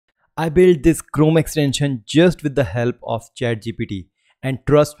I built this Chrome extension just with the help of ChatGPT. And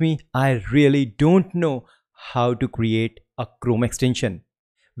trust me, I really don't know how to create a Chrome extension.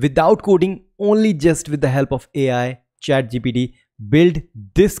 Without coding, only just with the help of AI, ChatGPT built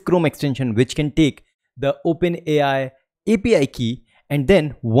this Chrome extension which can take the OpenAI API key, and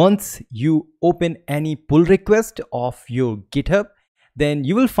then once you open any pull request of your GitHub, then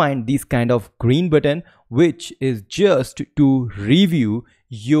you will find this kind of green button which is just to review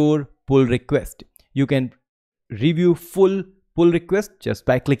your pull request. You can review full pull request just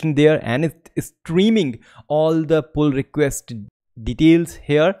by clicking there, and it's streaming all the pull request details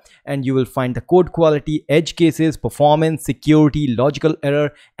here, and you will find the code quality, edge cases, performance, security, logical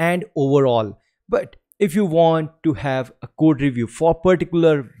error, and overall. But if you want to have a code review for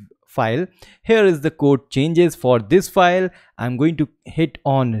particular file, here is the code changes for this file. I'm going to hit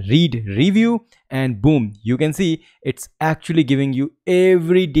on read review, and boom, you can see it's actually giving you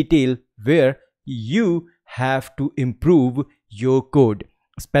every detail where you have to improve your code.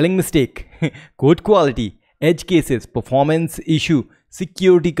 Spelling mistake, code quality, edge cases, performance issue,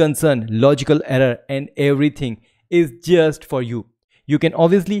 security concern, logical error, and everything is just for you. You can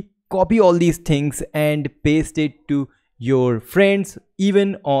obviously copy all these things and paste it to your friends,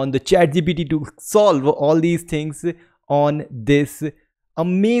 even on the ChatGPT, to solve all these things on this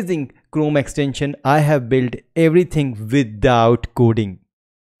amazing Chrome extension. I have built everything without coding.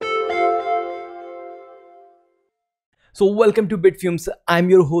 So welcome to Bitfumes. I'm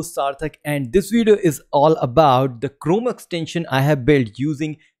your host Sarthak, and this video is all about the Chrome extension I have built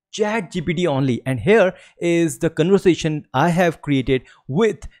using ChatGPT only. And here is the conversation I have created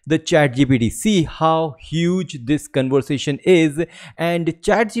with the ChatGPT. See how huge this conversation is, and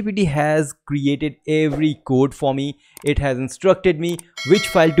ChatGPT has created every code for me. It has instructed me which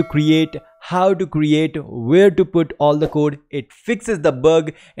file to create, how to create, where to put all the code. It fixes the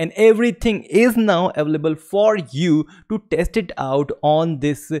bug, and everything is now available for you to test it out on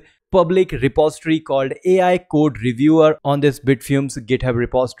this public repository called AI Code Reviewer on this Bitfumes GitHub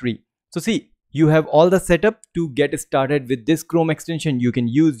repository. So see, you have all the setup to get started with this Chrome extension. You can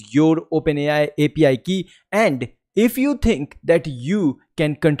use your OpenAI API key, and if you think that you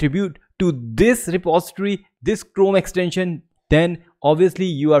can contribute to this repository, this Chrome extension, then obviously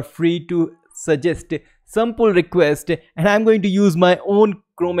you are free to suggest some pull request, and I'm going to use my own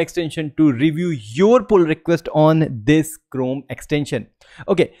Chrome extension to review your pull request on this Chrome extension.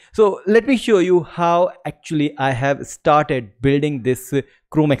 Okay, so let me show you how actually I have started building this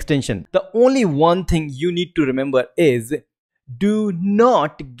Chrome extension. The only one thing you need to remember is do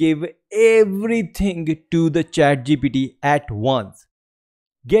not give everything to the ChatGPT at once.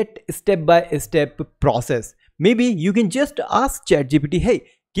 Get step-by-step process. Maybe you can just ask ChatGPT, hey,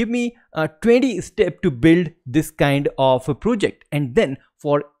 give me 20 steps to build this kind of a project, and then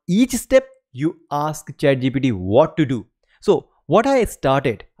for each step you ask ChatGPT what to do. So what I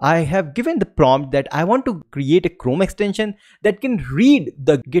started, I have given the prompt that I want to create a Chrome extension that can read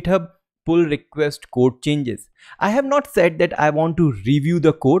the GitHub pull request code changes. I have not said that I want to review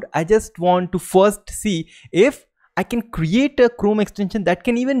the code. I just want to first see if I can create a Chrome extension that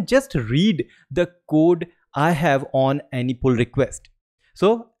can even just read the code I have on any pull request.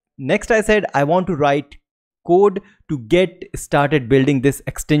 So next I said I want to write code to get started building this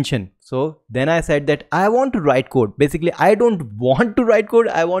extension. So then I said that I want to write code. Basically, I don't want to write code.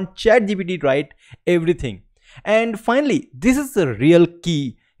 I want ChatGPT to write everything. And finally, this is the real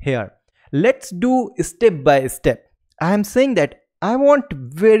key here. Let's do step by step. I am saying that I want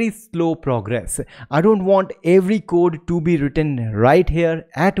very slow progress. I don't want every code to be written right here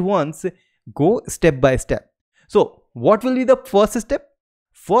at once. Go step by step. So what will be the first step?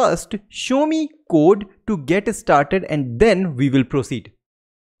 First, show me code to get started, and then we will proceed.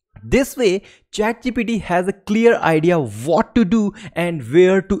 This way, ChatGPT has a clear idea what to do and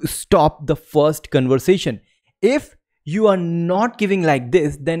where to stop the first conversation. If you are not giving like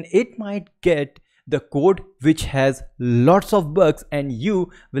this, then it might get the code which has lots of bugs, and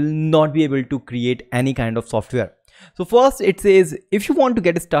you will not be able to create any kind of software. So first it says if you want to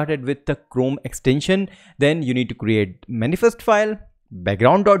get started with the Chrome extension, then you need to create manifest file,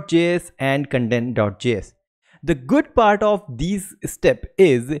 background.js, and content.js. The good part of these steps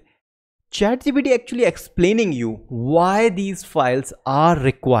is ChatGPT actually explaining you why these files are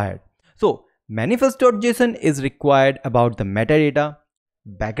required. So manifest.json is required about the metadata,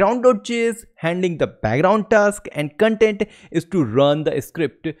 background.js handling the background task, and content is to run the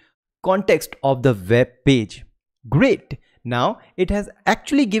script context of the web page. Great. Now it has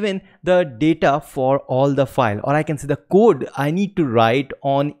actually given the data for all the file, or I can say the code I need to write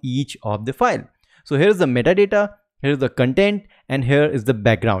on each of the file. So here is the metadata, here is the content, and here is the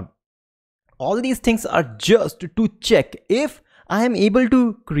background. All these things are just to check if I am able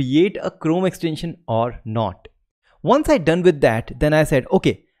to create a Chrome extension or not. Once I done with that, then I said,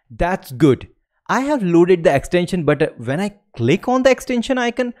 okay, that's good. I have loaded the extension, but when I click on the extension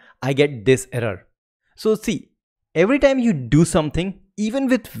icon, I get this error. So see, every time you do something, even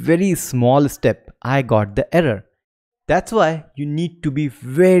with very small step, I got the error. That's why you need to be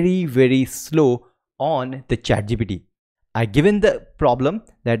very slow on the ChatGPT. I given the problem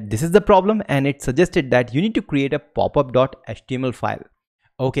that this is the problem, and it suggested that you need to create a popup.html file.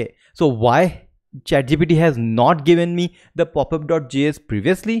 Okay, so why ChatGPT has not given me the popup.js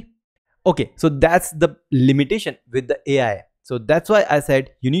previously? Okay, so that's the limitation with the AI. So that's why I said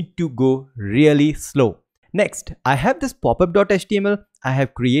you need to go really slow. Next, I have this popup.html. I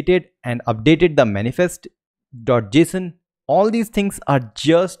have created and updated the manifest.json. All these things are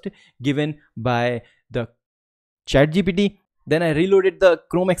just given by the ChatGPT. Then I reloaded the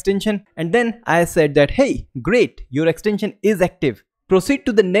Chrome extension, and then I said that, hey, great, your extension is active. Proceed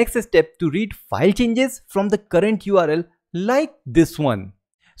to the next step to read file changes from the current URL like this one.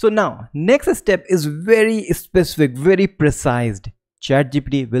 So now next step is very specific, very precise.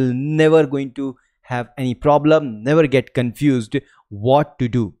 ChatGPT will never going to have any problem, never get confused what to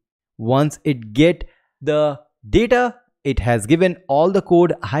do. Once it get the data, it has given all the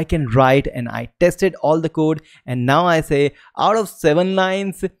code I can write, and I tested all the code, and now I say out of 7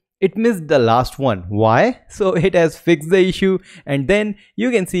 lines it missed the last one. Why? So it has fixed the issue, and then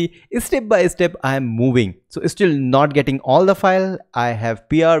you can see step by step I am moving. So still not getting all the file. I have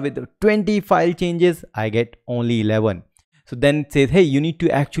PR with 20 file changes, I get only 11. So then it says, hey, you need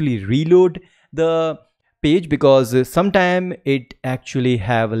to actually reload the page because sometime it actually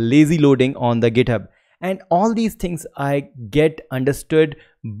have lazy loading on the GitHub. And all these things I get understood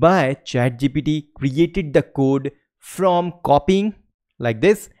by ChatGPT created the code from copying like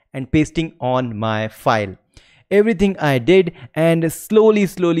this and pasting on my file. Everything I did, and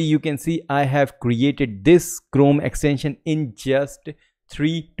slowly you can see I have created this Chrome extension in just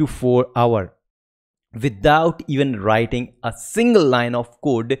 3 to 4 hours without even writing a single line of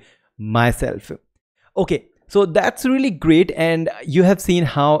code myself. Okay, so that's really great, and you have seen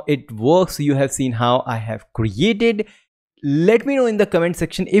how it works. You have seen how I have created. Let me know in the comment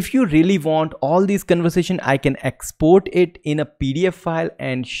section if you really want all these conversation. I can export it in a PDF file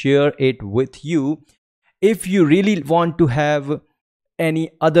and share it with you. If you really want to have any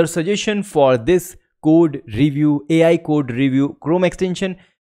other suggestion for this code review, AI code review Chrome extension,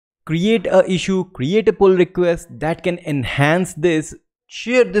 create a issue, create a pull request that can enhance this.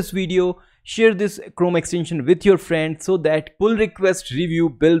 Share this video, share this Chrome extension with your friends so that pull request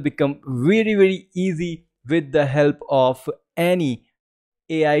review will become very easy with the help of any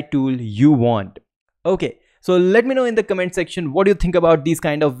AI tool you want. Okay, so let me know in the comment section what do you think about these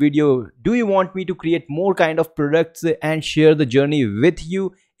kind of video. Do you want me to create more kind of products and share the journey with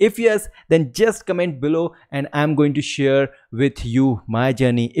you? If yes, then just comment below and I'm going to share with you my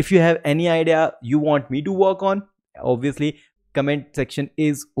journey. If you have any idea you want me to work on, obviously comment section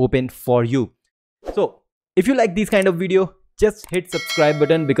is open for you. So if you like these kind of video, just hit subscribe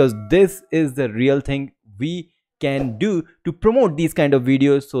button because this is the real thing we can do to promote these kind of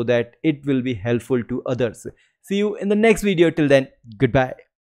videos so that it will be helpful to others. See you in the next video. Till then, goodbye.